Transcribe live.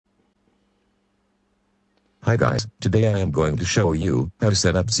Hi guys, today I am going to show you how to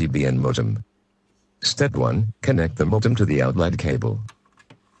set up CBN modem. Step 1. Connect the modem to the outlet cable.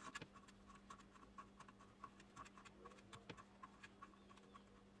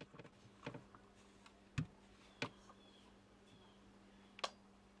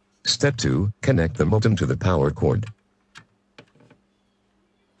 Step 2. Connect the modem to the power cord.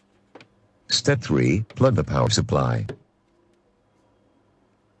 Step 3. Plug the power supply.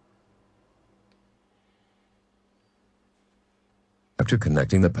 After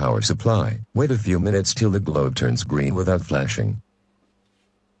connecting the power supply, wait a few minutes till the globe turns green without flashing.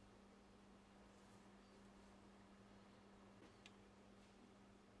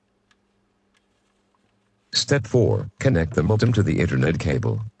 Step 4. Connect the modem to the Ethernet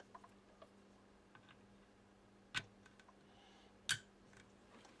cable.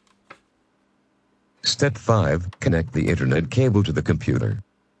 Step 5. Connect the Ethernet cable to the computer.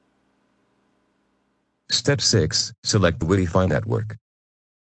 Step 6. Select the Wi-Fi network.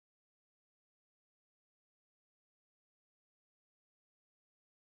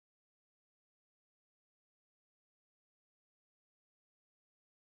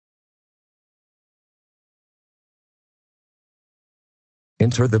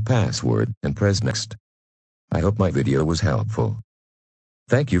 Enter the password and press next. I hope my video was helpful.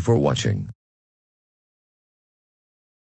 Thank you for watching.